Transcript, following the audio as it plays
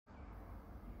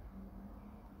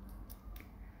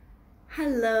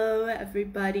Hello,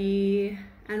 everybody,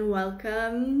 and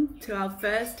welcome to our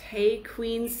first Hey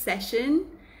Queen session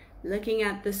looking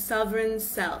at the sovereign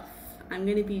self. I'm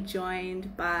going to be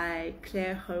joined by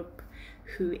Claire Hope,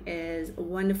 who is a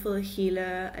wonderful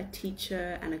healer, a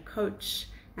teacher, and a coach,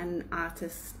 and an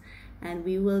artist. And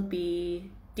we will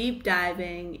be deep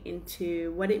diving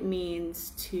into what it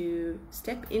means to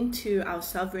step into our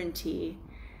sovereignty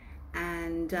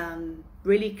and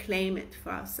really claim it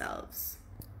for ourselves.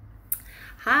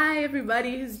 Hi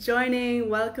everybody who's joining,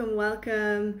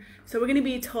 welcome. So we're going to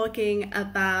be talking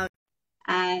about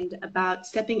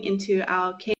stepping into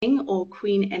our king or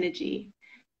queen energy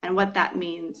and what that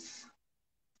means.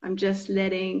 I'm just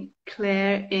letting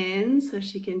Claire in so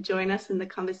she can join us in the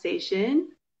conversation.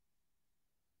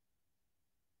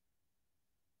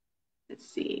 Let's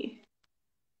see.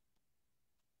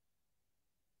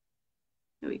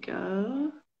 There we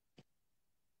go.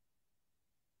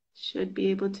 Should be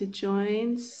able to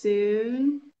join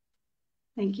soon.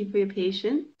 Thank you for your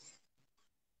patience.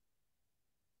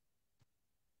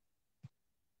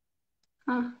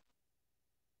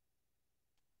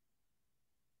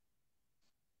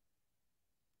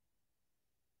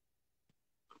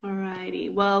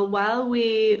 Alrighty. Well, while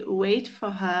we wait for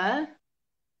her,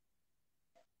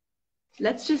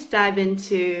 let's just dive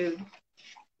into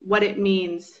what it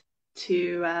means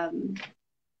to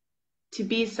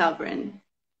be sovereign.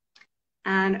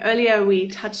 And earlier we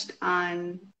touched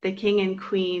on the king and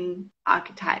queen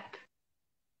archetype.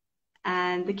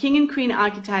 And the king and queen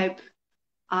archetype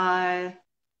are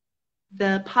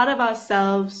the part of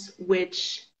ourselves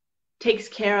which takes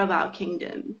care of our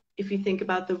kingdom. If you think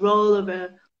about the role of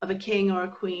a king or a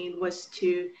queen was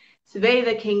to survey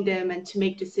the kingdom and to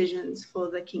make decisions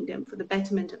for the kingdom, for the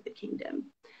betterment of the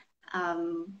kingdom.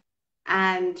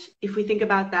 And if we think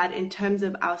about that in terms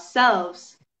of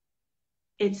ourselves,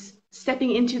 it's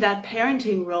stepping into that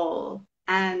parenting role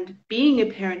and being a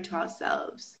parent to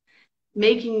ourselves,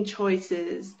 making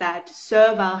choices that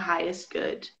serve our highest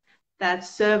good, that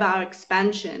serve our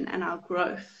expansion and our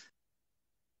growth.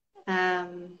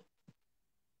 And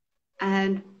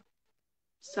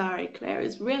sorry, Claire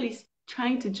is really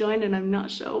trying to join and I'm not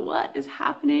sure what is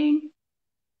happening.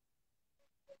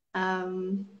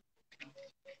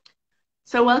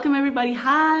 So welcome everybody.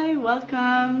 Hi,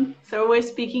 welcome. So we're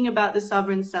speaking about the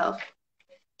sovereign self.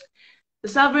 The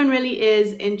sovereign really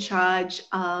is in charge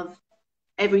of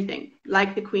everything,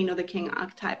 like the queen or the king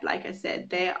archetype. Like I said,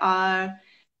 they are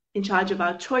in charge of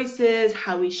our choices,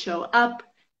 how we show up,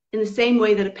 in the same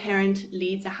way that a parent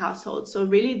leads a household. So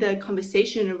really the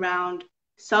conversation around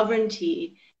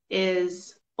sovereignty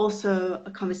is also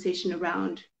a conversation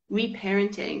around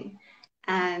reparenting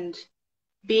and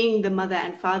being the mother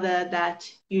and father that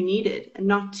you needed, and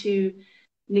not to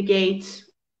negate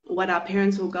what our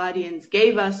parents or guardians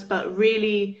gave us, but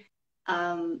really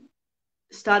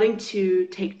starting to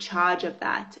take charge of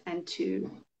that and to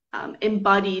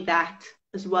embody that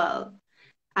as well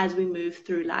as we move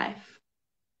through life.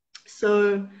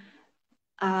 So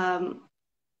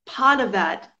part of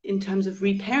that in terms of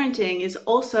reparenting is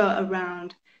also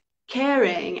around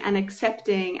caring and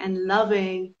accepting and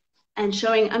loving and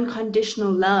showing unconditional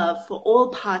love for all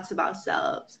parts of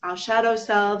ourselves, our shadow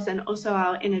selves and also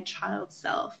our inner child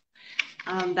self,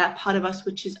 that part of us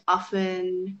which is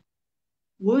often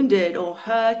wounded or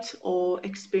hurt or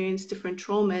experience different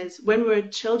traumas. When we're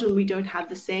children, we don't have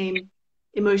the same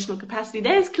emotional capacity.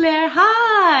 There's Claire.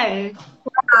 Hi.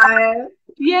 Hi.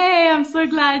 Yay, I'm so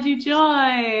glad you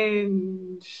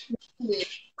joined.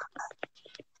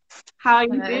 How are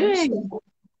you doing?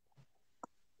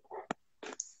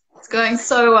 It's going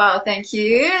so well, thank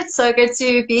you. It's so good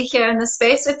to be here in the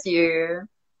space with you.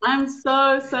 I'm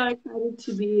so excited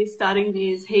to be starting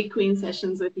these Hey Queen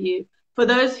sessions with you. For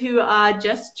those who are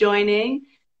just joining,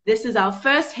 this is our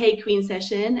first Hey Queen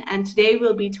session, and today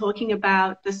we'll be talking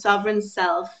about the sovereign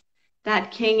self,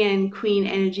 that king and queen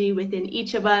energy within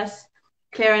each of us.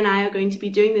 Claire and I are going to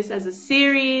be doing this as a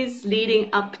series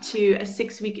leading up to a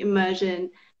 6-week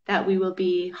immersion that we will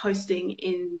be hosting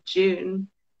in June.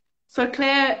 So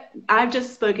Claire, I've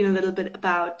just spoken a little bit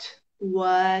about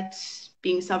what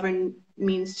being sovereign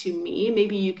means to me.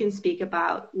 Maybe you can speak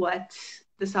about what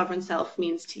the sovereign self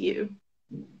means to you.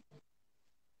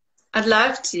 I'd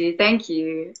love to, thank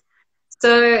you.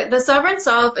 So the sovereign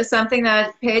self is something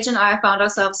that Paige and I found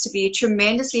ourselves to be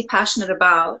tremendously passionate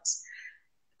about,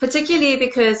 particularly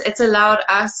because it's allowed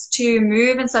us to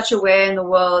move in such a way in the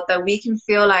world that we can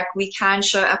feel like we can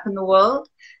show up in the world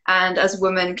and as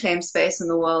women claim space in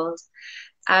the world.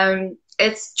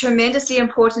 It's tremendously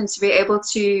important to be able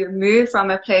to move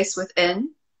from a place within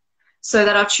so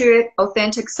that our true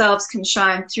authentic selves can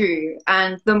shine through.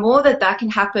 And the more that that can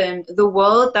happen, the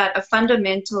more that a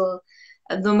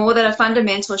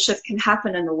fundamental shift can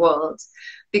happen in the world.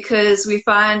 Because we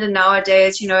find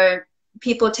nowadays,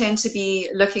 people tend to be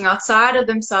looking outside of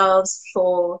themselves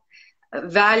for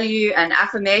value and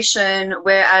affirmation,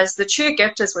 whereas the true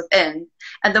gift is within.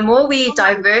 And the more we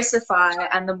diversify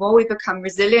and the more we become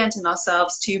resilient in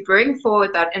ourselves to bring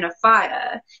forward that inner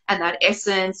fire and that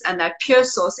essence and that pure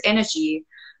source energy,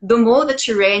 the more the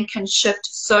terrain can shift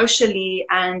socially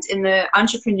and in the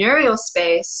entrepreneurial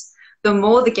space, the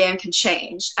more the game can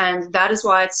change. And that is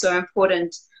why it's so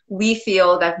important, we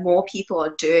feel, that more people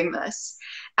are doing this.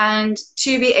 And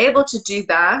to be able to do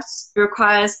that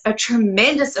requires a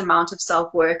tremendous amount of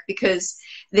self-work, because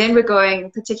then we're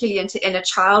going particularly into inner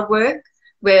child work,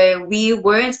 where we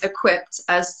weren't equipped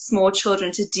as small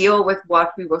children to deal with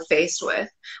what we were faced with.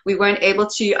 We weren't able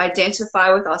to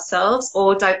identify with ourselves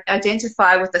or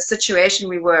identify with the situation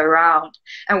we were around.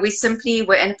 And we simply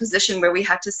were in a position where we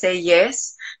had to say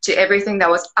yes to everything that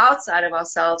was outside of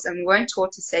ourselves, and we weren't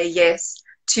taught to say yes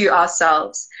to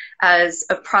ourselves as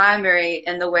a primary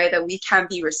in the way that we can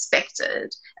be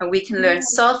respected, and we can learn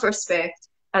self-respect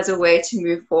as a way to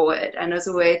move forward, and as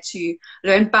a way to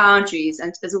learn boundaries,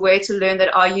 and as a way to learn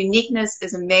that our uniqueness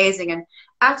is amazing and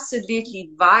absolutely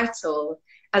vital,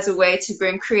 as a way to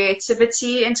bring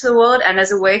creativity into the world and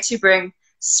as a way to bring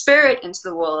spirit into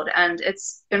the world. And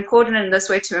it's important in this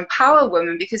way to empower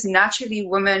women, because naturally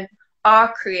women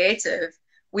are creative.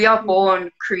 We are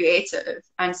born creative.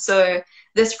 And so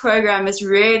this program is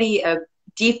really a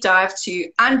deep dive to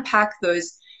unpack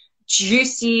those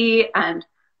juicy and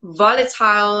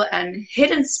volatile and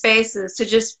hidden spaces, to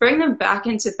just bring them back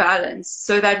into balance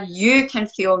so that you can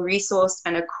feel resourced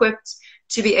and equipped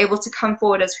to be able to come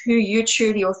forward as who you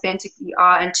truly authentically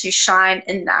are, and to shine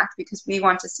in that, because we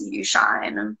want to see you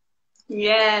shine.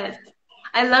 Yes.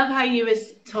 I love how you were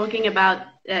talking about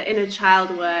inner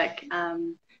child work,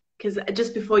 because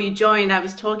just before you joined, I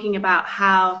was talking about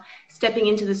how stepping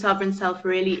into the sovereign self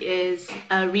really is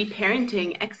a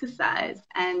reparenting exercise,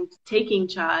 and taking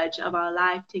charge of our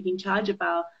life, taking charge of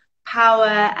our power.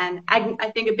 And I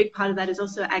think a big part of that is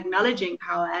also acknowledging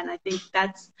power. And I think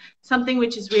that's something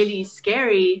which is really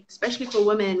scary, especially for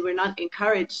women. We're not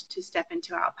encouraged to step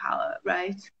into our power,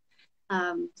 right?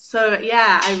 So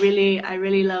yeah, I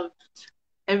really loved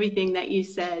everything that you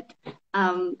said.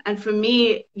 And for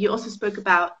me, you also spoke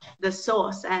about the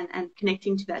source and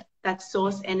connecting to that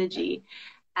source energy.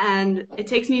 And it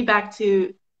takes me back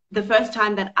to the first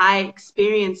time that I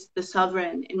experienced the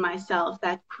sovereign in myself,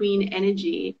 that queen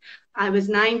energy. I was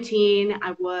 19.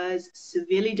 I was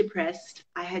severely depressed.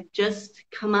 I had just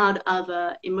come out of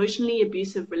an emotionally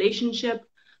abusive relationship,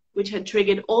 which had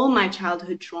triggered all my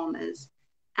childhood traumas.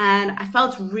 And I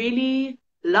felt really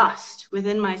lost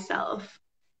within myself.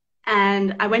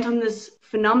 And I went on this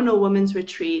phenomenal women's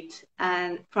retreat,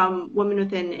 and from Women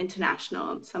Within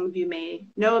International. Some of you may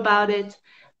know about it.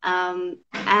 And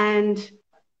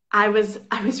I was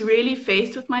really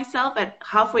faced with myself. At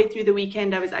halfway through the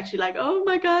weekend, I was actually like, oh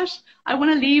my gosh, I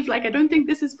want to leave. Like, I don't think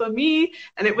this is for me.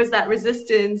 And it was that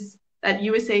resistance that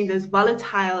you were saying, those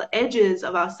volatile edges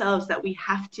of ourselves that we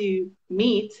have to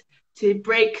meet to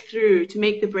break through, to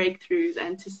make the breakthroughs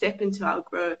and to step into our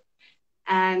growth.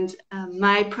 And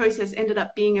my process ended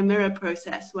up being a mirror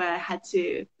process, where I had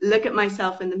to look at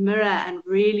myself in the mirror and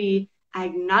really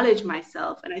acknowledge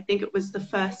myself. And I think it was the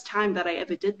first time that I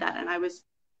ever did that. And I was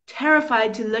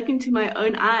terrified to look into my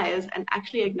own eyes and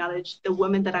actually acknowledge the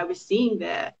woman that I was seeing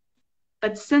there.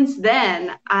 But since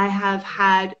then, I have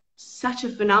had such a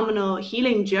phenomenal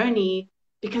healing journey,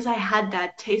 because I had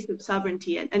that taste of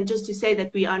sovereignty. And just to say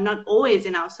that we are not always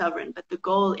in our sovereign, but the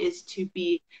goal is to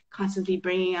be constantly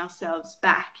bringing ourselves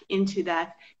back into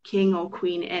that king or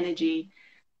queen energy.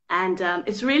 And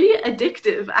it's really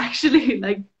addictive, actually.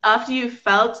 Like, after you've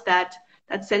felt that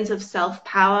sense of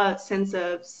self-power, sense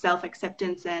of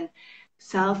self-acceptance and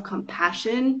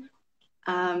self-compassion,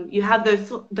 you have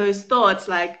those thoughts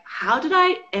like, how did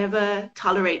I ever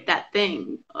tolerate that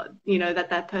thing,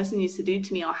 that person used to do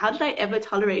to me? Or how did I ever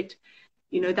tolerate,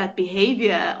 that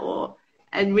behavior?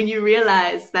 And when you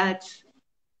realize that,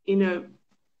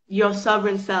 your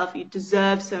sovereign self, you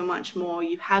deserve so much more,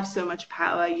 you have so much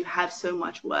power, you have so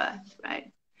much worth,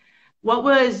 right? What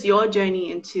was your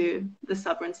journey into the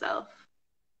sovereign self?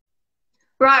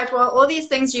 Right. Well, all these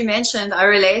things you mentioned, I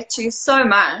relate to so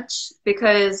much,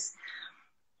 because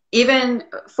even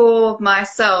for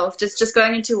myself, just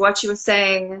going into what you were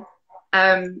saying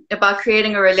about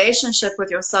creating a relationship with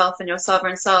yourself and your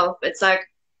sovereign self, it's like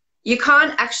you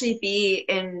can't actually be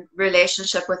in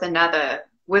relationship with another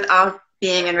without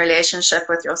being in relationship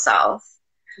with yourself.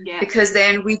 Yeah. Because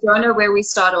then we don't know where we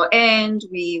start or end.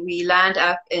 We land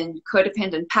up in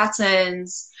codependent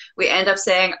patterns. We end up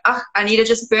saying, oh, I need to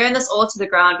just burn this all to the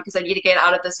ground because I need to get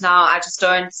out of this now. I just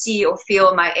don't see or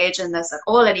feel my age in this at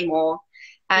all anymore.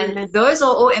 And those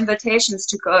are all invitations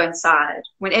to go inside.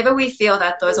 Whenever we feel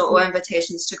that, those are all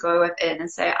invitations to go within and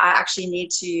say, I actually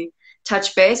need to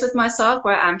touch base with myself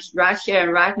where I'm right here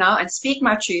and right now and speak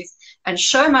my truth and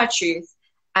show my truth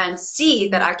and see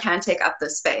that I can take up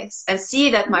this space and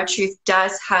see that my truth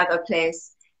does have a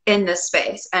place in this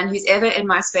space. And who's ever in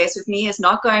my space with me is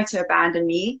not going to abandon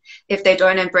me. If they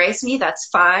don't embrace me, that's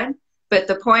fine. But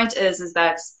the point is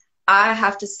that I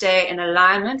have to stay in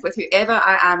alignment with whoever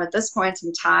I am at this point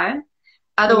in time.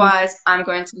 Otherwise, I'm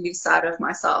going to lose sight of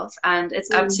myself. And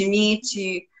it's up to me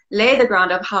to lay the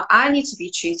ground of how I need to be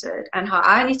treated and how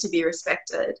I need to be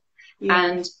respected.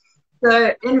 And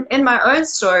so in my own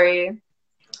story,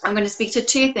 I'm going to speak to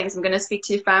two things. I'm going to speak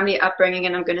to family upbringing,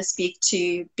 and I'm going to speak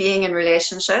to being in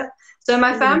relationship. So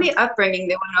my family upbringing,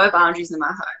 there were no boundaries in my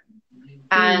home.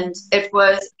 And it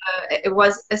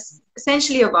was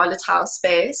essentially a volatile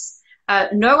space.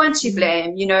 No one to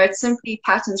blame. You know, it's simply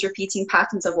patterns, repeating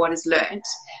patterns of what is learned.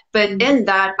 But in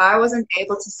that, I wasn't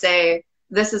able to say,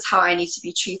 this is how I need to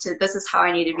be treated. This is how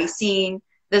I need to be seen.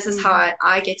 This is how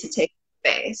I get to take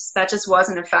space. That just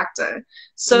wasn't a factor.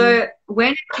 So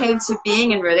when it came to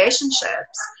being in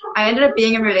relationships, I ended up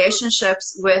being in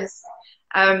relationships with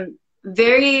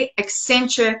very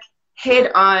eccentric,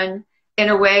 head-on, in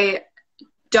a way,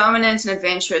 dominant and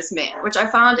adventurous men, which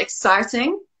I found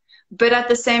exciting. But at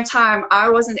the same time, I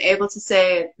wasn't able to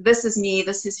say, this is me,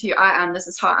 this is who I am, this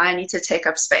is how I need to take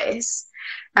up space.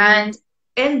 And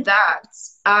in that,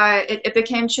 it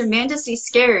became tremendously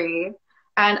scary.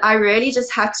 And I really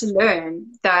just had to learn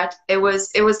that it was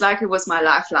like it was my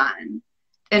lifeline.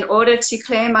 In order to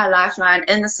claim my lifeline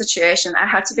in the situation, I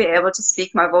had to be able to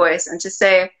speak my voice and to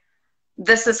say,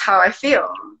 this is how I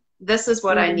feel. This is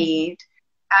what I need.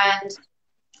 And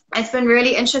it's been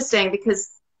really interesting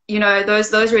because, you know,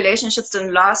 those relationships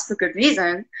didn't last for good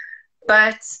reason.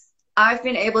 But I've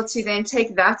been able to then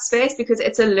take that space because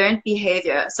it's a learned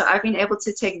behavior. So I've been able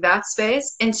to take that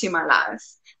space into my life.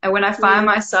 And when I find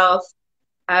myself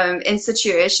in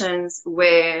situations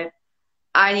where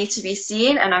I need to be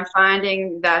seen, and I'm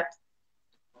finding that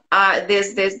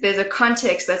there's a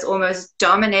context that's almost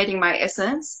dominating my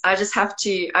essence, I just have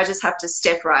to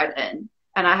step right in,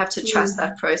 and I have to trust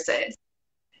that process.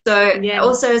 So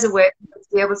also as a way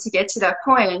to be able to get to that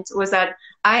point was that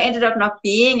I ended up not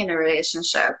being in a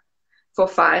relationship for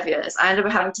 5 years. I ended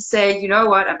up having to say, you know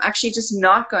what, I'm actually just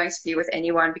not going to be with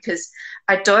anyone because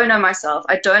I don't know myself.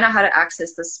 I don't know how to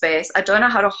access this space. I don't know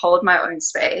how to hold my own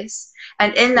space.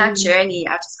 And in that journey,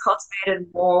 I just cultivated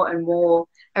more and more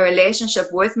a relationship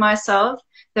with myself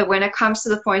that when it comes to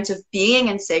the point of being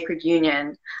in sacred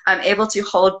union, I'm able to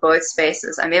hold both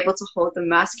spaces. I'm able to hold the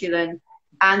masculine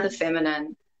and the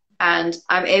feminine. And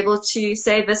I'm able to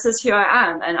say, this is who I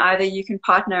am. And either you can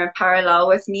partner in parallel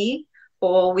with me,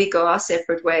 or we go our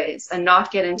separate ways, and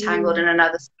not get entangled in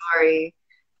another story.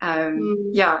 In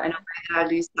a way that I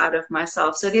lose sight of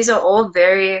myself. So these are all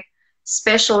very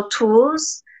special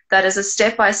tools that is a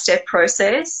step-by-step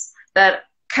process that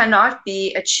cannot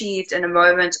be achieved in a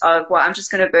moment of, well, I'm just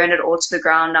going to burn it all to the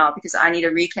ground now because I need to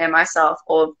reclaim myself.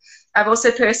 Or I've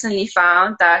also personally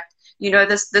found that, you know,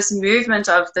 this movement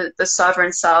of the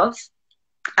sovereign self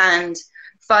and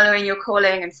following your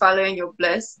calling and following your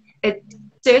bliss, it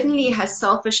certainly has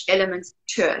selfish elements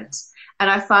to it. And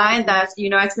I find that, you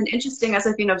know, it's been interesting as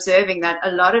I've been observing that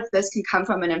a lot of this can come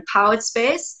from an empowered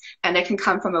space and it can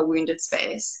come from a wounded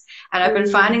space. And I've been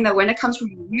finding that when it comes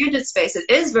from a wounded space, it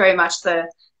is very much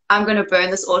I'm going to burn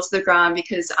this all to the ground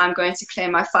because I'm going to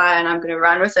claim my fire and I'm going to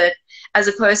run with it, as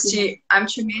opposed to I'm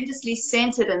tremendously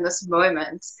centered in this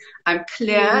moment. I'm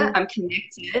clear, I'm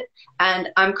connected, and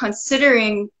I'm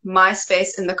considering my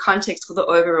space in the context for the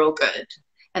overall good.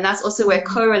 And that's also where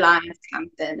co-reliance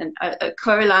comes in. And a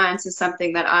co-reliance is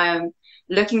something that I am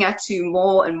looking at to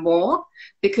more and more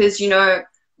because, you know,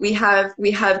 we have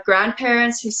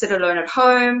grandparents who sit alone at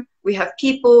home. We have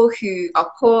people who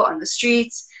are poor on the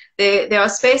streets. There are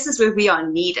spaces where we are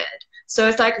needed. So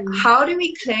it's like, how do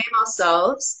we claim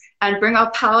ourselves and bring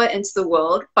our power into the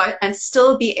world, and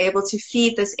still be able to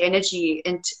feed this energy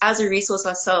as a resource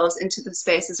ourselves into the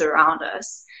spaces around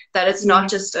us? That it's not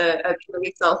just a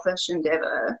purely selfish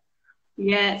endeavor.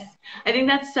 Yes, I think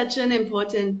that's such an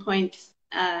important point,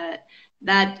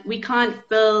 that we can't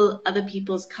fill other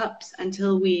people's cups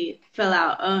until we fill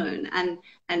our own.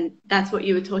 And that's what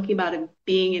you were talking about, of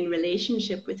being in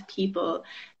relationship with people.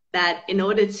 that in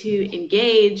order to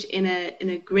engage in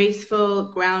a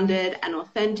graceful, grounded, and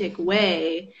authentic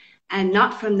way, and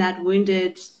not from that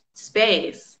wounded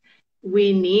space,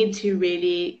 we need to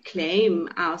really claim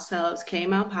ourselves,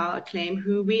 claim our power, claim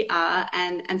who we are,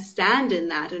 and stand in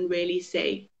that and really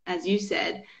say, as you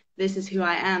said, this is who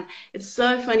I am. It's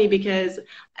so funny because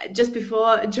just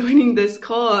before joining this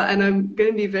call, and I'm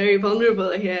going to be very vulnerable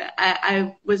here,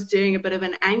 I was doing a bit of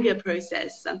an anger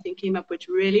process. Something came up which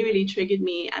really, really triggered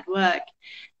me at work.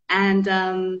 And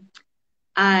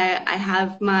I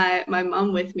have my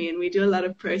mom with me, and we do a lot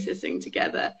of processing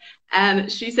together.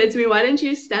 And she said to me, why don't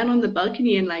you stand on the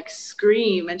balcony and like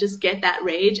scream and just get that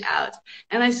rage out?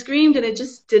 And I screamed, and it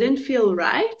just didn't feel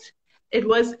right. It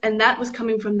was, and that was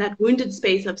coming from that wounded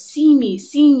space of see me,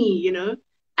 you know?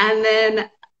 And then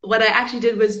what I actually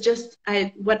did was just,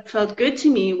 what felt good to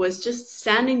me was just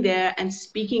standing there and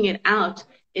speaking it out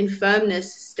in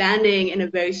firmness, standing in a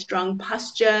very strong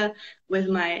posture with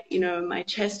my, you know, my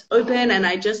chest open. And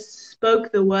I just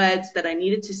spoke the words that I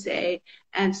needed to say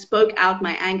and spoke out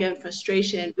my anger and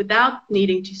frustration without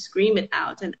needing to scream it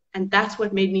out. And that's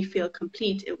what made me feel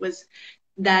complete. It was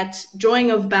that drawing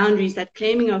of boundaries, that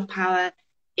claiming of power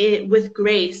with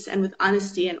grace and with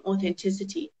honesty and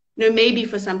authenticity. You know, maybe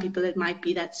for some people it might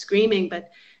be that screaming, but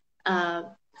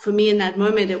for me in that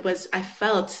moment, it was, I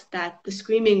felt that the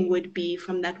screaming would be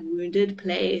from that wounded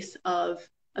place of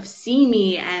see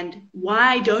me and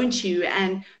why don't you,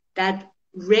 and that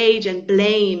rage and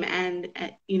blame, and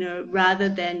you know, rather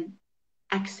than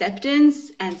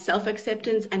acceptance and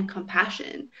self-acceptance and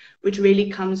compassion, which really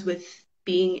comes with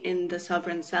being in the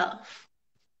sovereign self.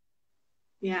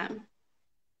 Yeah.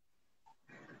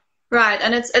 Right,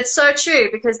 and it's so true,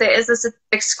 because there is this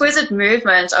exquisite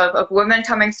movement of women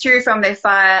coming through from their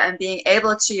fire and being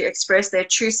able to express their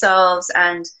true selves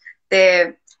and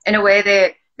their, in a way,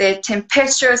 their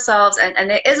tempestuous selves, and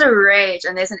there is a rage,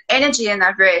 and there's an energy in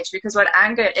that rage, because what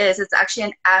anger is, it's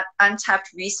actually an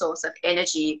untapped resource of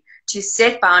energy to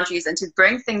set boundaries and to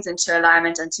bring things into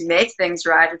alignment and to make things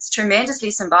right. It's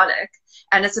tremendously symbolic,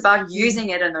 and it's about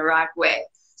using it in the right way.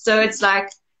 So it's like,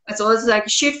 it's always like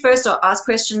shoot first or ask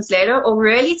questions later, or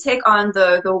really take on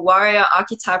the warrior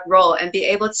archetype role and be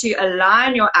able to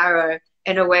align your arrow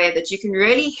in a way that you can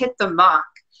really hit the mark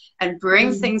and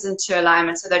bring things into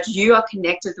alignment so that you are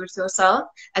connected with yourself,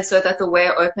 and so that the way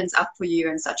opens up for you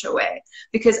in such a way.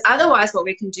 Because otherwise what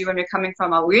we can do when we're coming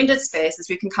from our wounded space is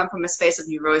we can come from a space of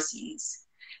neuroses.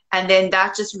 And then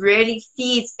that just really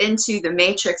feeds into the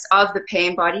matrix of the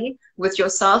pain body with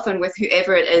yourself and with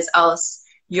whoever it is else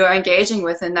you're engaging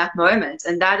with in that moment.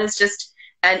 And that is just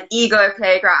an ego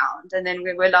playground. And then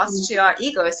we're lost to our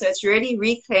ego. So it's really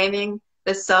reclaiming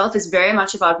the self is very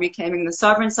much about reclaiming the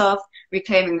sovereign self,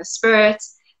 reclaiming the spirit,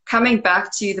 coming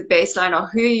back to the baseline of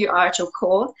who you are at your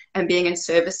core and being in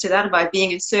service to that. And by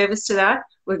being in service to that,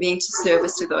 we're being to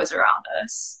service to those around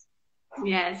us.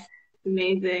 Yes.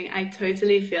 Amazing. I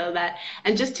totally feel that.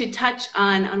 And just to touch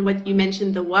on what you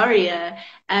mentioned, the warrior,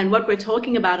 and what we're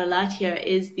talking about a lot here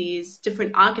is these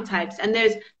different archetypes. And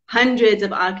there's hundreds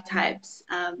of archetypes.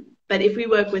 But if we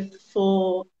work with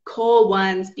 4 core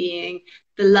ones, being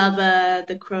the lover,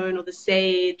 the crone or the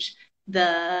sage,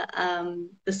 the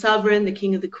sovereign, the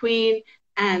king or the queen,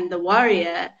 and the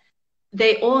warrior,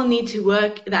 they all need to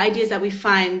work. The idea is that we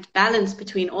find balance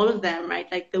between all of them,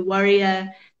 right? Like the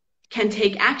warrior can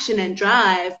take action and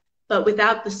drive, but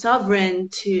without the sovereign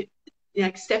to,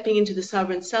 like, stepping into the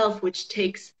sovereign self, which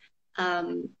takes,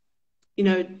 you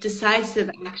know, decisive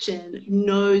action,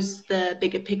 knows the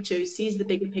bigger picture, sees the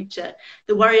bigger picture.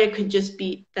 The warrior could just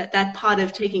be that part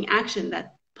of taking action,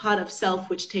 that part of self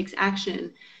which takes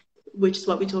action, which is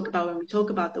what we talk about when we talk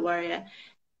about the warrior,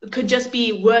 could just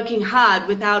be working hard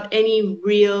without any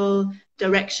real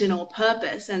direction or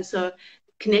purpose. And so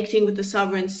connecting with the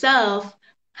sovereign self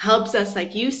helps us,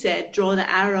 like you said, draw the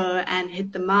arrow and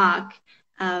hit the mark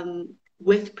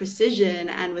with precision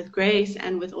and with grace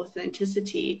and with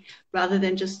authenticity, rather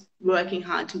than just working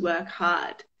hard to work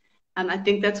hard. I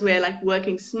think that's where, like,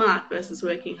 working smart versus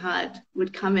working hard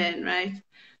would come in, right?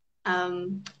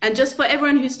 And just for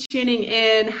everyone who's tuning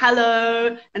in,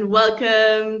 hello and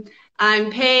welcome.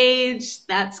 I'm Paige,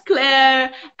 that's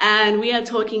Claire, and we are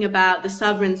talking about the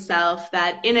sovereign self,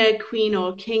 that inner queen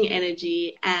or king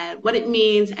energy, and what it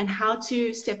means and how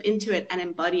to step into it and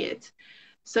embody it.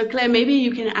 So Claire, maybe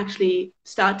you can actually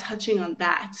start touching on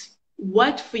that.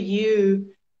 What for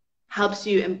you helps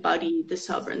you embody the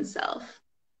sovereign self?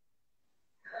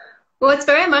 Well, it's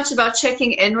very much about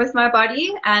checking in with my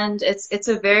body, and it's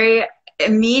a very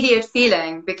immediate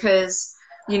feeling, because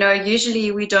you know,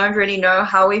 usually we don't really know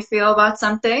how we feel about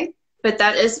something, but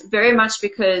that is very much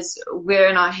because we're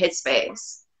in our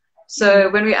headspace. So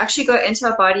when we actually go into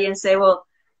our body and say, well,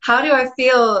 how do I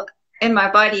feel in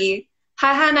my body?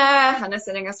 Hi, Hannah. Hannah's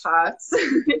sending us hearts.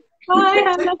 Hi,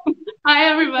 Hannah. Hi,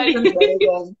 everybody.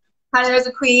 Hannah is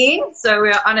a queen, so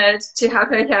we're honored to have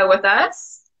her here with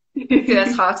us. Who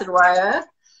has heart and wire.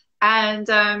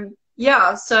 And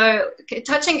yeah, so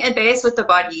touching a base with the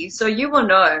body. So you will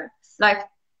know, like,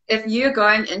 if you're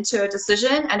going into a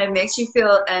decision and it makes you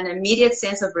feel an immediate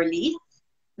sense of relief,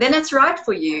 then it's right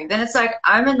for you. Then it's like,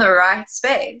 I'm in the right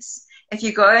space. If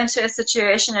you go into a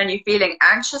situation and you're feeling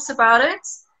anxious about it,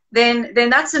 then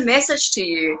that's a message to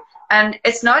you. And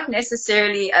it's not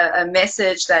necessarily a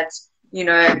message that, you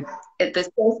know, the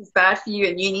space is bad for you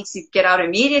and you need to get out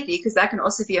immediately, because that can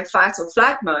also be a fight or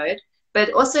flight mode.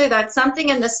 But also that something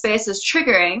in the space is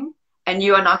triggering and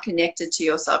you are not connected to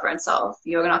your sovereign self.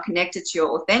 You're not connected to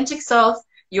your authentic self.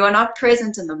 You are not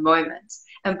present in the moment.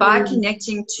 And by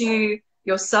connecting to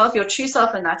yourself, your true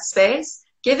self in that space,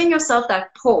 giving yourself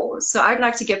that pause. So I'd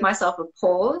like to give myself a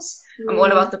pause. I'm all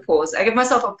about the pause. I give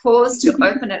myself a pause to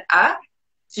open it up,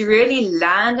 to really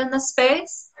land in the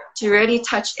space, to really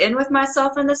touch in with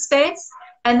myself in the space.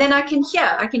 And then I can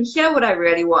hear what I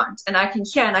really want. And I can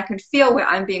hear and I can feel where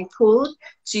I'm being pulled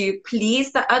to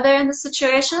please the other in the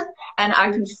situation. And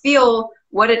I can feel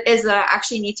what it is that I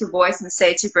actually need to voice and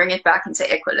say to bring it back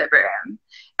into equilibrium.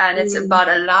 And it's about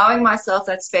allowing myself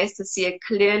that space to see it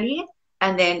clearly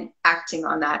and then acting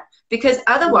on that. Because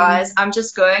otherwise, I'm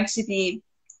just going to be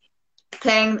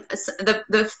playing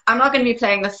I'm not going to be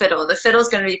playing the fiddle. The fiddle's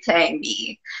going to be playing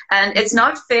me. And it's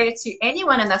not fair to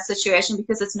anyone in that situation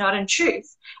because it's not in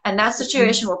truth. And that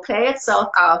situation will play itself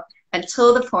out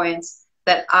until the point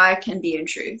that I can be in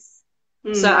truth.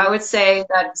 So I would say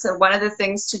that, so one of the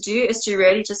things to do is to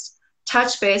really just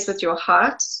touch base with your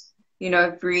heart, you know,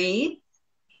 breathe,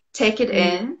 take it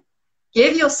in,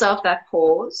 give yourself that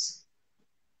pause,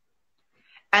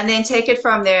 and then take it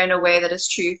from there in a way that is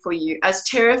true for you, as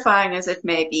terrifying as it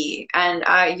may be. And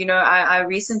I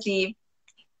recently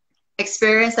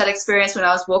experienced that experience when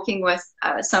I was walking with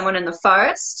someone in the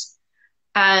forest,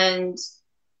 and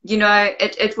you know,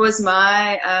 it was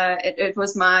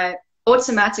my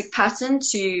automatic pattern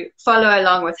to follow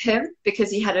along with him because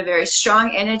he had a very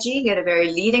strong energy, he had a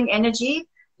very leading energy,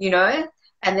 you know.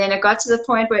 And then it got to the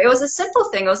point where it was a simple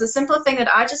thing. It was a simple thing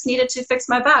that I just needed to fix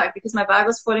my bag because my bag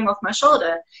was falling off my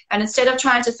shoulder. And instead of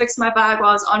trying to fix my bag while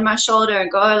I was on my shoulder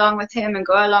and go along with him and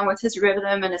go along with his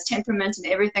rhythm and his temperament and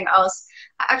everything else,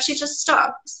 I actually just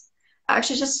stopped. I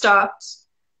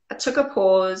took a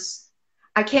pause.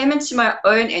 I came into my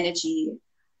own energy.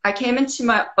 I came into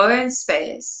my own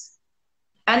space.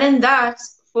 And in that,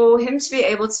 for him to be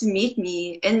able to meet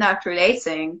me in that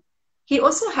relating, he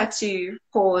also had to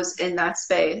pause in that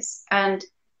space, and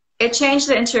it changed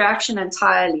the interaction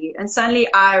entirely. And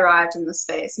suddenly I arrived in the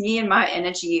space. Me and my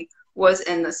energy was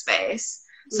in the space.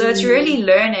 So it's really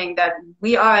learning that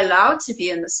we are allowed to be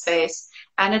in the space,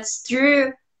 and it's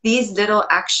through these little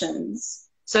actions.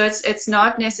 So it's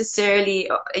not necessarily,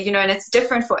 you know, and it's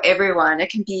different for everyone. It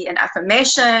can be an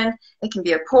affirmation, it can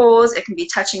be a pause, it can be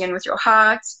touching in with your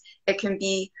heart, it can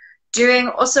be doing,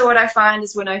 also what I find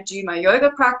is when I do my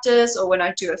yoga practice or when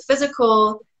I do a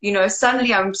physical, you know,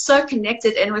 suddenly I'm so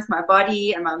connected in with my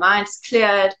body and my mind is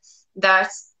cleared that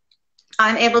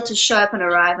I'm able to show up and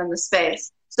arrive in the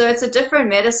space. So it's a different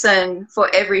medicine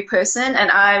for every person. And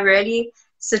I really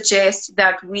suggest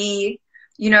that we,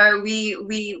 you know,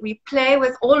 we play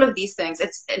with all of these things.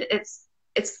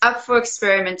 It's up for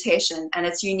experimentation, and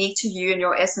it's unique to you and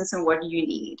your essence and what you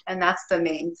need. And that's the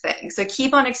main thing. So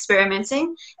keep on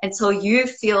experimenting until you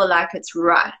feel like it's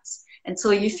right,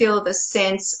 until you feel the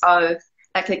sense of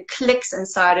like it clicks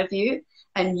inside of you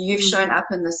and you've shown up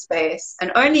in the space.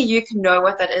 And only you can know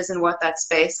what that is and what that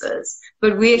space is.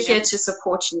 But we're here to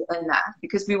support you in that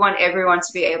because we want everyone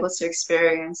to be able to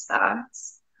experience that.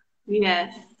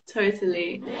 Yes,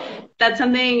 totally. That's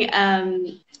something,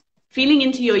 feeling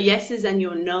into your yeses and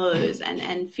your nos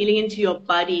and feeling into your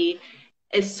body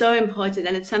is so important.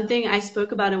 And it's something I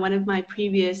spoke about in one of my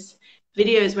previous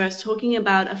videos where I was talking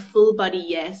about a full body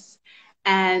yes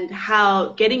and how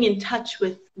getting in touch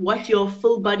with what your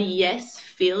full body yes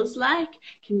feels like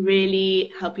can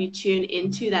really help you tune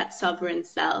into that sovereign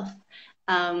self.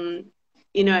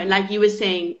 You know, like you were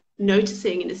saying,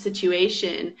 noticing in a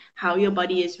situation how your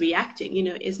body is reacting. You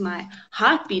know, is my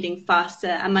heart beating faster?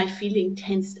 Am I feeling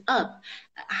tensed up?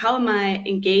 How am I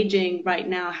engaging right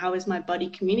now? How is my body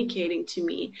communicating to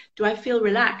me? Do I feel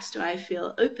relaxed? Do I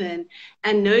feel open?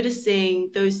 And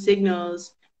noticing those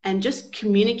signals and just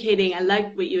communicating. I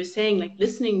like what you were saying, like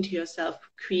listening to yourself,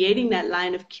 creating that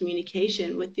line of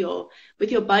communication with your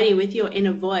body, with your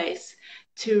inner voice,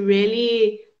 to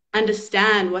really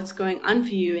understand what's going on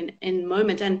for you in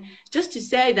moment. And just to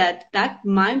say that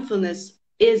mindfulness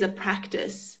is a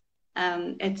practice.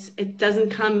 It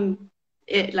doesn't come,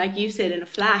 like you said, in a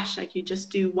flash. Like you just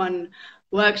do one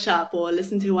workshop or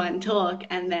listen to one talk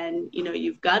and then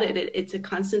you've got it. It's a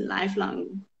constant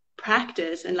lifelong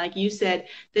practice. And like you said,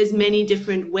 there's many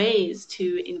different ways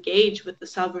to engage with the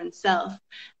sovereign self.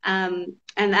 And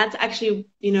that's actually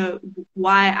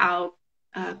why our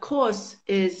course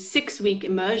is 6-week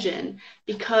immersion,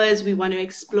 because we want to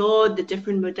explore the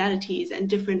different modalities and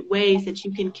different ways that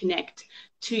you can connect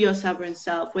to your sovereign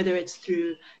self, whether it's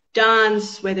through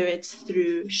dance, whether it's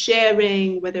through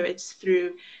sharing, whether it's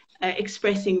through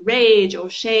expressing rage or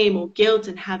shame or guilt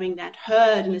and having that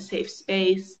heard in a safe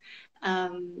space,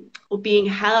 or being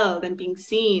held and being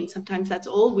seen. Sometimes that's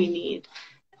all we need.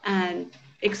 And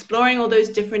exploring all those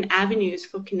different avenues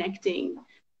for connecting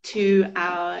to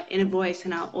our inner voice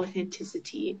and our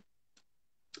authenticity.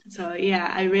 So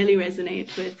yeah, I really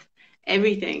resonate with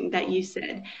everything that you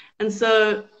said. And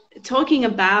so talking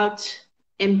about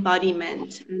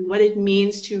embodiment and what it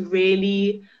means to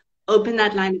really open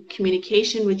that line of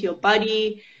communication with your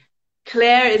body,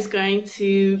 Claire is going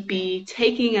to be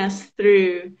taking us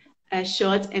through a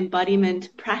short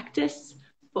embodiment practice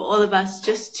for all of us,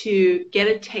 just to get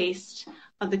a taste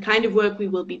of the kind of work we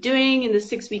will be doing in the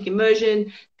 6-week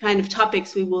immersion, kind of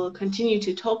topics we will continue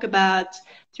to talk about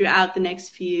throughout the next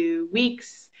few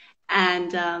weeks,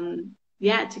 and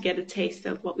to get a taste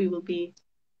of what we will be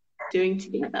doing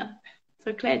together.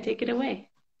 So Claire, take it away.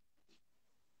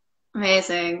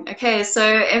 Amazing. Okay, so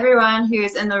everyone who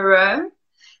is in the room,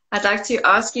 I'd like to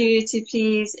ask you to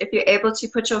please, if you're able to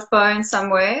put your phone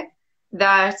somewhere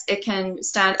that it can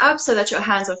stand up so that your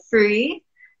hands are free.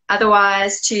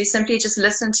 Otherwise, to simply just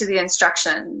listen to the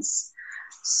instructions.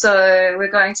 So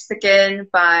we're going to begin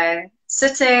by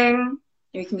sitting.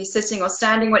 You can be sitting or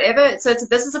standing, whatever. So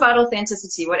this is about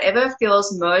authenticity, whatever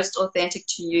feels most authentic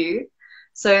to you,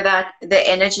 so that the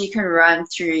energy can run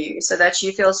through you, so that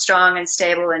you feel strong and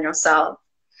stable in yourself.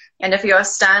 And if you are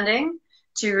standing,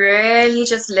 to really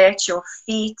just let your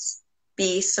feet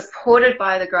be supported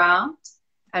by the ground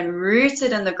and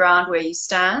rooted in the ground where you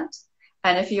stand.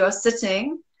 And if you are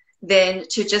sitting, then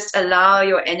to just allow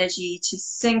your energy to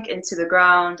sink into the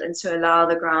ground and to allow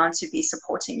the ground to be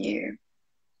supporting you.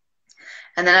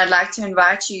 And then I'd like to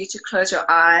invite you to close your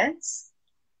eyes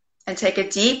and take a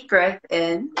deep breath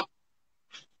in.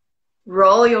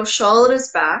 Roll your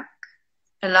shoulders back.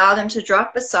 Allow them to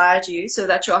drop beside you so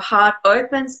that your heart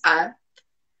opens up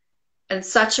in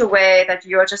such a way that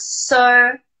you're just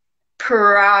so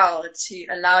proud to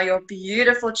allow your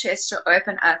beautiful chest to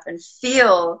open up and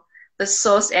feel the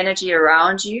source energy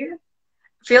around you.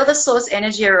 Feel the source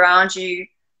energy around you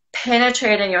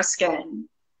penetrating your skin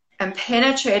and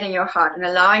penetrating your heart, and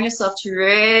allowing yourself to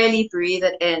really breathe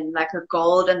it in like a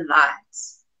golden light.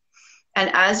 And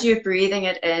as you're breathing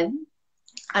it in,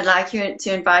 I'd like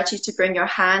to invite you to bring your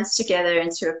hands together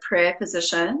into a prayer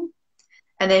position,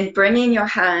 and then bringing your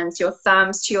hands, your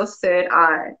thumbs to your third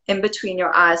eye, in between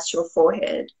your eyes to your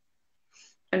forehead,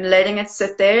 and letting it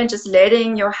sit there, and just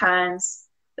letting your hands,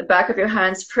 the back of your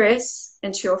hands, press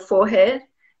into your forehead.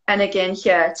 And again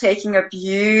here, taking a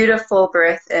beautiful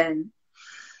breath in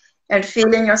and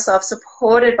feeling yourself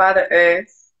supported by the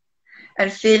earth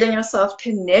and feeling yourself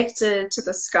connected to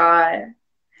the sky,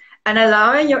 and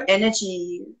allowing your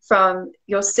energy from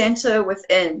your center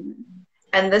within.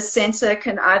 And this center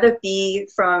can either be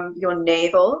from your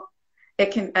navel,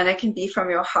 it can be from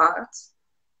your heart.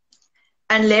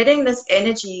 And letting this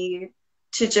energy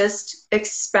to just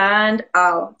expand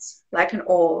out like an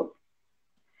orb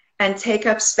and take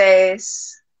up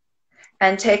space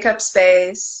and take up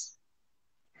space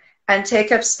and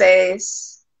take up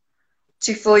space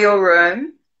to fill your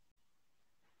room,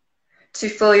 to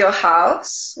fill your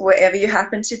house, wherever you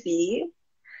happen to be,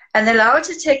 and allow it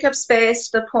to take up space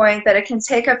to the point that it can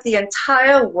take up the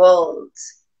entire world.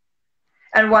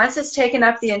 And once it's taken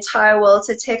up the entire world,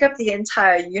 to take up the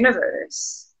entire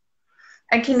universe.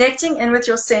 And connecting in with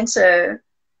your center,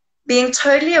 being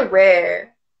totally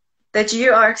aware that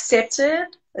you are accepted,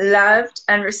 loved,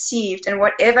 and received in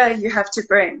whatever you have to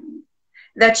bring.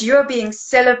 That you are being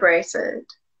celebrated.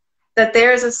 That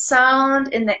there is a sound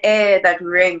in the air that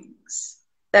rings,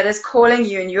 that is calling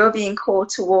you, and you're being called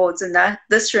towards, and that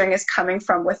this ring is coming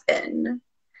from within.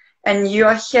 And you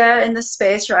are here in the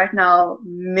space right now,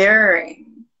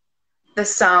 mirroring the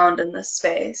sound in the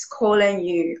space, calling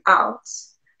you out,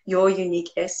 your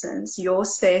unique essence, your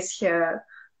space here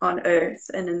on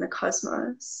earth and in the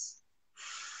cosmos.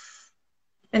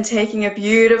 And taking a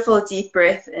beautiful deep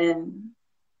breath in,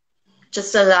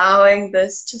 just allowing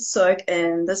this to soak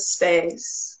in, this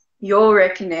space, your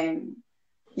reckoning,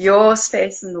 your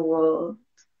space in the world,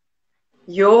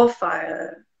 your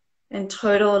fire, in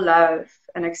total love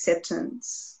and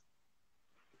acceptance.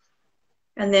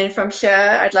 And then from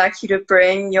here, I'd like you to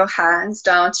bring your hands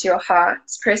down to your heart,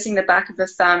 pressing the back of the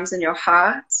thumbs in your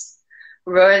heart,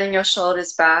 rolling your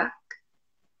shoulders back,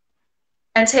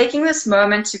 and taking this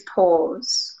moment to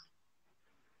pause.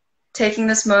 Taking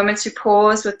this moment to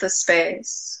pause with this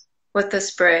space, with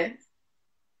this breath,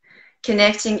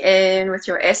 connecting in with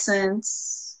your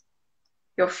essence,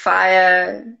 your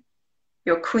fire,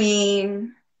 your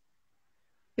queen,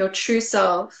 your true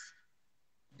self,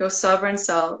 your sovereign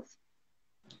self.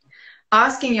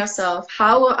 Asking yourself,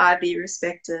 how will I be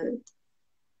respected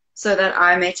so that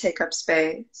I may take up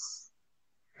space?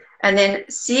 And then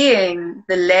seeing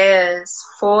the layers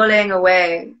falling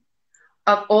away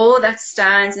of all that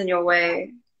stands in your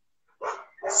way,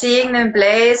 seeing them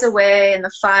blaze away in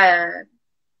the fire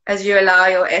as you allow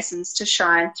your essence to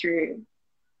shine through.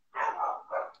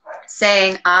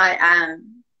 Saying, I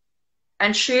am,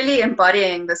 and truly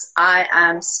embodying this I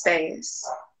am space.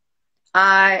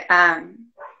 I am.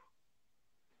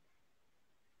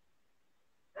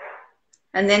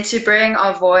 And then to bring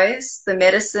our voice, the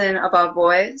medicine of our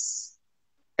voice,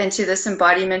 into this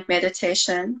embodiment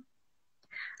meditation,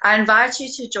 I invite you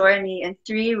to join me in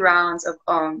 3 rounds of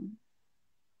Om.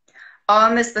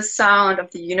 Om is the sound of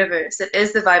the universe. It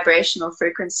is the vibrational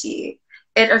frequency.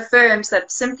 It affirms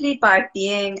that simply by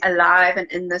being alive and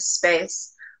in this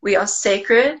space, we are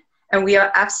sacred and we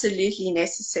are absolutely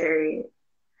necessary.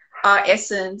 Our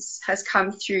essence has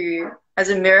come through as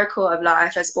a miracle of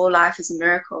life, as all life is a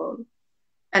miracle.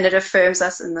 And it affirms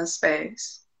us in this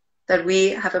space, that we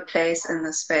have a place in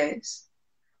this space,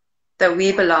 that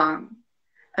we belong.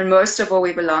 And most of all,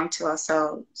 we belong to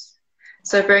ourselves.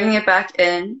 So bringing it back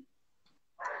in,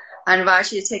 I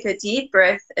invite you to take a deep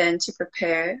breath in to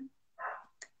prepare.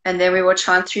 And then we will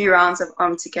chant 3 rounds of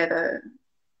Om together,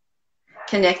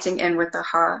 connecting in with the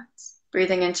heart.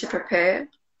 Breathing in to prepare.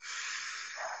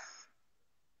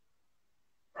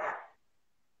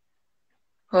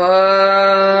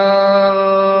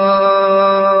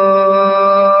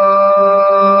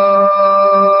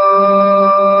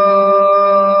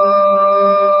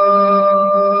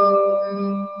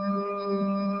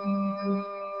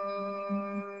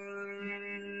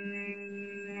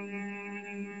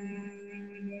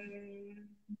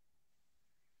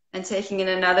 And taking in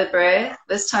another breath,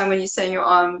 this time when you send your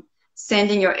arm,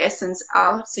 sending your essence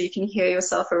out so you can hear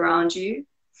yourself around you.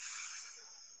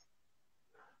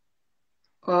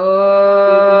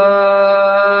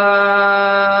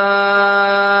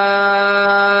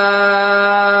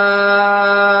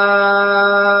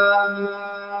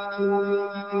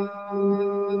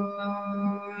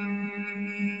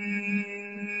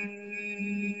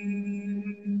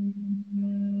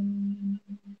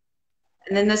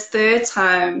 And then this third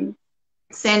time,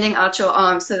 sending out your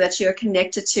arms so that you are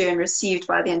connected to and received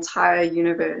by the entire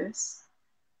universe.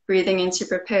 Breathing in to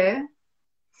prepare.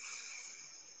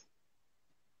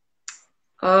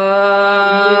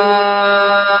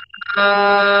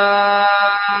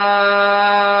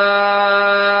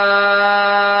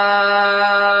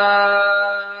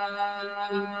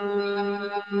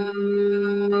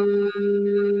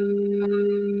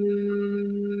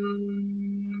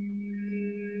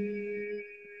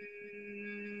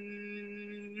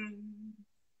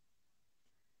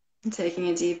 Taking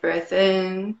a deep breath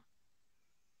in,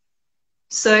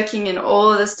 soaking in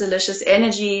all this delicious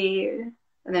energy,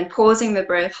 and then pausing the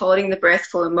breath, holding the breath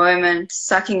for a moment,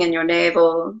 sucking in your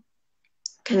navel,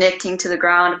 connecting to the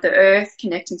ground of the earth,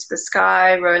 connecting to the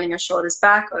sky, rolling your shoulders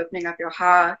back, opening up your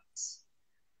heart,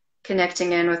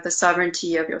 connecting in with the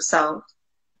sovereignty of yourself.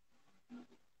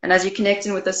 And as you connect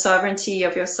in with the sovereignty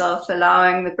of yourself,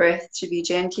 allowing the breath to be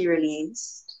gently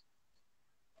released,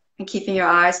 and keeping your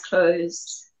eyes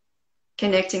closed,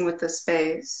 connecting with the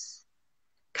space,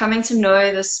 coming to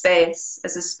know the space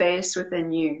as a space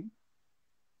within you,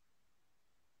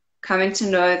 coming to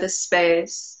know the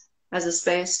space as a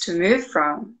space to move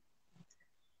from,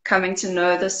 coming to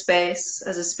know the space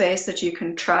as a space that you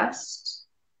can trust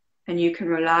and you can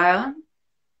rely on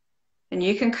and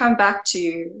you can come back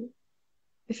to.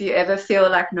 If you ever feel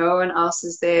like no one else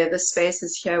is there, the space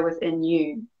is here within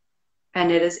you,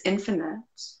 and it is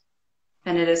infinite,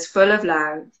 and it is full of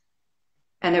love,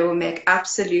 and it will make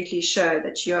absolutely sure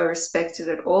that you are respected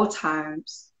at all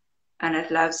times, and it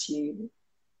loves you,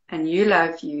 and you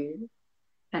love you,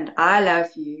 and I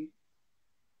love you.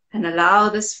 And allow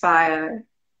this fire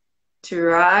to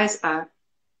rise up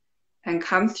and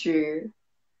come through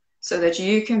so that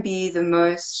you can be the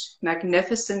most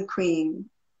magnificent queen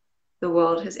the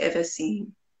world has ever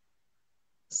seen.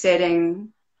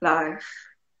 setting life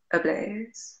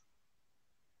ablaze.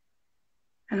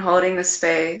 And holding the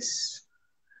space,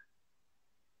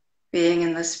 being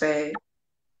in the space,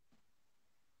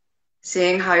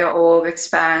 seeing how your orb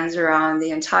expands around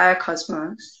the entire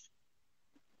cosmos.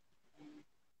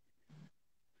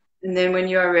 And then when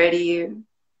you are ready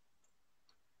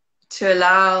to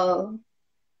allow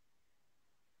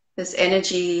this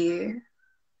energy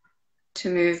to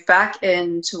move back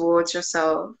in towards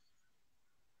yourself,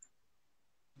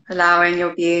 allowing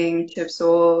your being to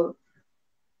absorb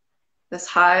this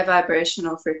high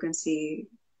vibrational frequency,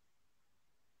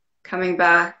 coming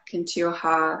back into your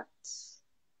heart,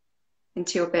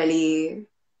 into your belly,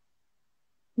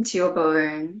 into your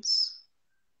bones.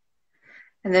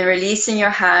 And then releasing your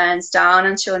hands down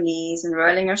onto your knees and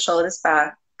rolling your shoulders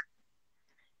back.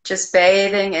 Just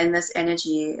bathing in this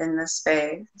energy, in this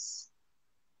space,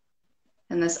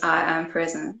 in this I am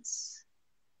presence,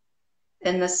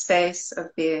 in this space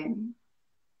of being.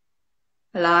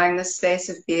 Allowing this space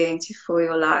of being to fill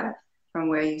your life from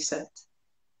where you sit.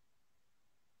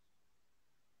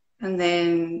 And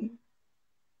then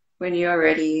when you are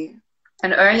ready,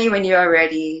 and only when you are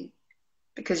ready,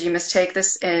 because you must take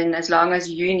this in as long as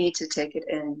you need to take it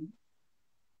in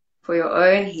for your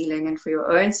own healing and for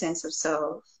your own sense of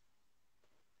self,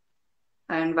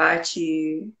 I invite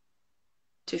you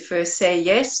to first say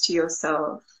yes to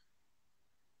yourself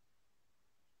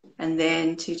and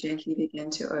then to gently begin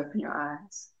to open your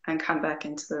eyes and come back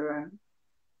into the room.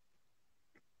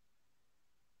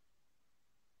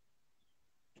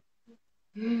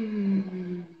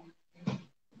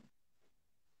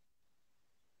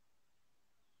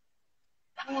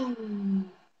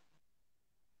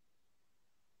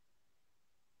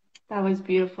 That was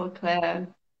beautiful, Claire.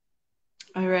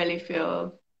 I really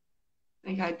feel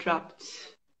like I dropped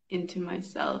into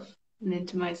myself and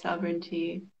into my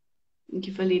sovereignty. Thank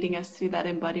you for leading us through that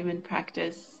embodiment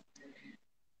practice.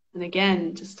 And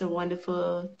again, just a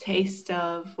wonderful taste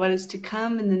of what is to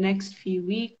come in the next few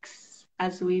weeks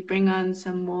as we bring on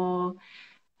some more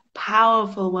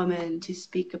powerful women to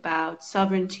speak about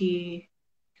sovereignty.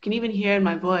 You can even hear in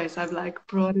my voice, I've like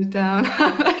brought it down.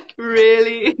 I'm like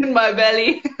really in my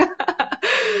belly.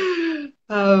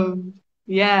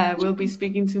 Yeah, we'll be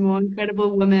speaking to more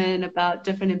incredible women about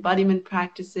different embodiment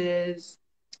practices,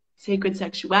 sacred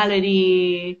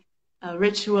sexuality,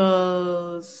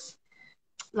 rituals,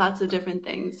 lots of different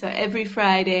things. So every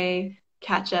Friday,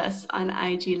 catch us on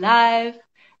IG Live.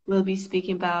 We'll be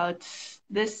speaking about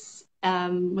this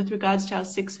with regards to our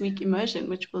 6-week immersion,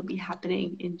 which will be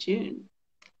happening in June.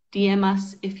 DM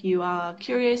us if you are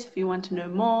curious, if you want to know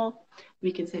more.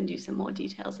 We can send you some more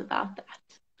details about that.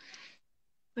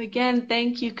 Again,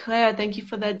 thank you, Claire. Thank you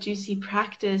for that juicy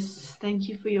practice. Thank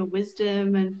you for your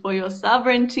wisdom and for your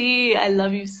sovereignty. I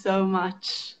love you so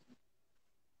much.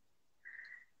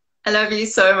 I love you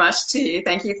so much too.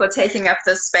 Thank you for taking up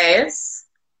this space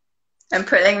and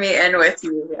pulling me in with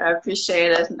you. I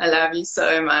appreciate it. I love you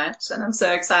so much. And I'm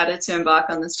so excited to embark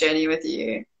on this journey with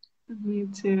you. Me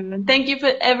too. And thank you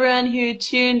for everyone who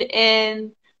tuned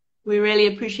in. We really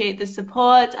appreciate the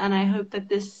support, and I hope that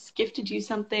this gifted you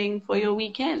something for your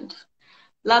weekend.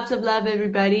 Lots of love,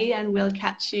 everybody, and we'll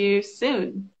catch you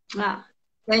soon. Wow.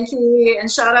 Thank you.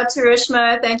 And shout out to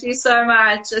Rishma. Thank you so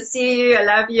much. I see you. I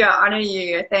love you. I honor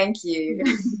you. Thank you.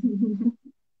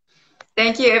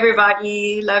 Thank you,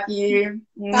 everybody. Love you.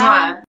 Bye. Mwah.